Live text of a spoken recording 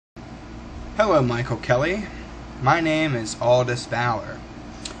Hello, Michael Kelly. My name is Aldus Valor,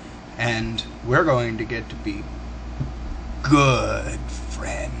 and we're going to get to be good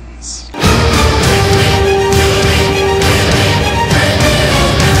friends.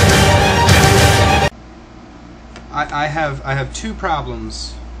 I have two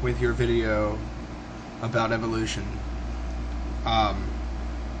problems with your video about evolution.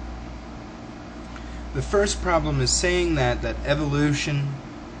 The first problem is saying that evolution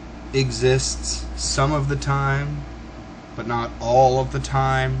exists some of the time, but not all of the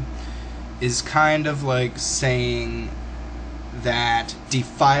time, is kind of like saying that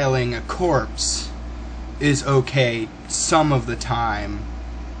defiling a corpse is okay some of the time,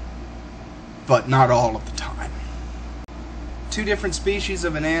 but not all of the time. Two different species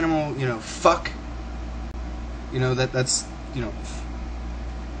of an animal, fuck, that's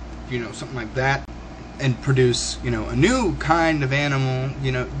something like that, and produce, a new kind of animal.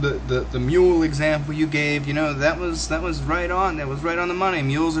 The mule example you gave, that was right on. That was right on the money.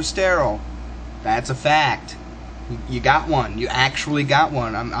 Mules are sterile. That's a fact. You got one. You actually got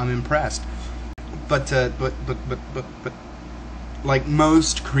one. I'm impressed. But like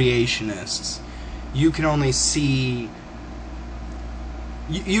most creationists, you can only see.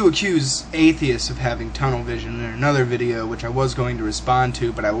 You accuse atheists of having tunnel vision in another video, which I was going to respond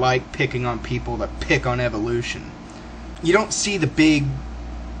to, but I like picking on people that pick on evolution. You don't see the big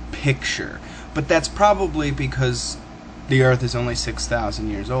picture, but that's probably because the Earth is only 6,000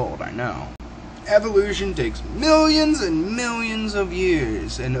 years old, I know. Evolution takes millions and millions of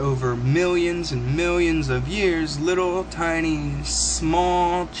years, and over millions and millions of years, little, tiny,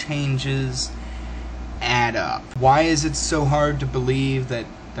 small changes add up. Why is it so hard to believe that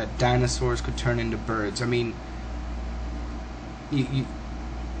dinosaurs could turn into birds? I mean, you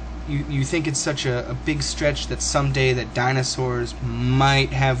think it's such a big stretch that someday that dinosaurs might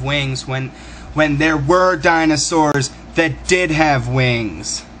have wings when there were dinosaurs that did have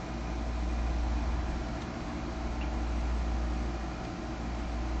wings.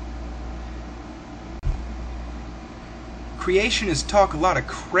 Creationists talk a lot of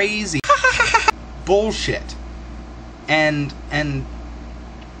crazy bullshit, and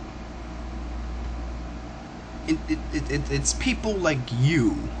it's people like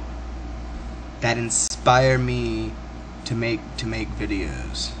you that inspire me to make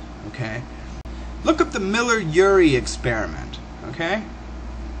videos. Okay, look up the Miller-Urey experiment. Okay,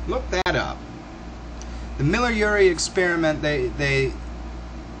 look that up. The Miller-Urey experiment. They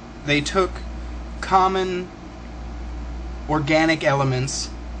took common organic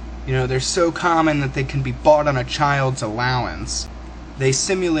elements. They're so common that they can be bought on a child's allowance. They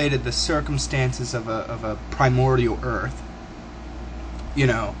simulated the circumstances of a primordial Earth.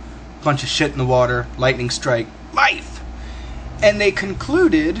 Bunch of shit in the water, lightning strike, life! And they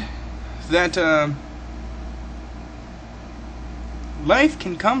concluded that life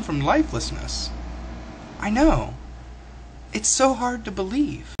can come from lifelessness. I know. It's so hard to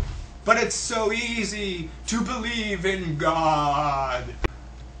believe. But it's so easy to believe in God.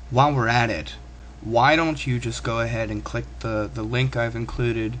 While we're at it, why don't you just go ahead and click the link I've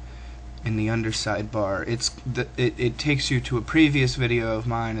included in the underside bar. It takes you to a previous video of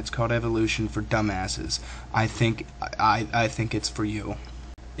mine. It's called Evolution for Dumbasses. I think it's for you.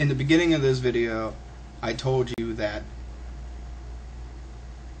 In the beginning of this video, I told you that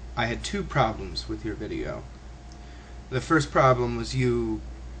I had two problems with your video. The first problem was you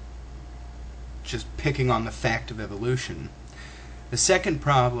just picking on the fact of evolution. The second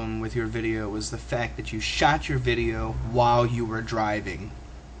problem with your video was the fact that you shot your video while you were driving.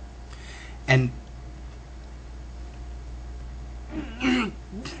 And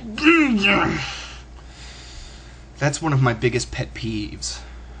that's one of my biggest pet peeves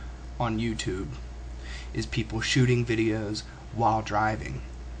on YouTube, is people shooting videos while driving.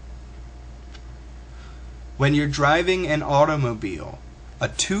 When you're driving an automobile, a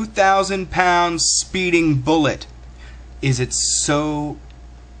 2,000-pound speeding bullet, is it so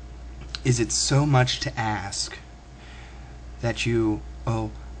much to ask that you,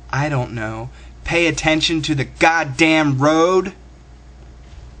 I don't know, pay attention to the goddamn road?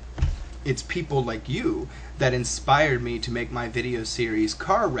 It's people like you that inspired me to make my video series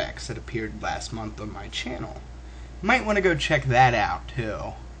Car Wrecks that appeared last month on my channel. Might want to go check that out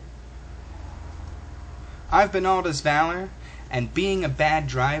too. I've been Aldus Valor, and being a bad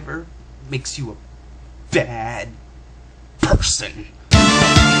driver makes you a bad person.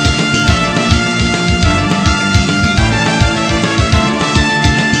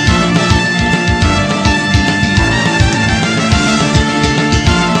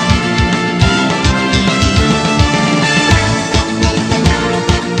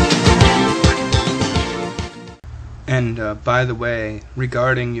 And by the way,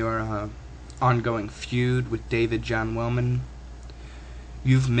 regarding your ongoing feud with David John Wellman,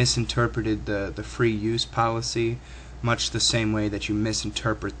 you've misinterpreted the free use policy much the same way that you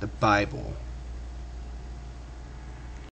misinterpret the Bible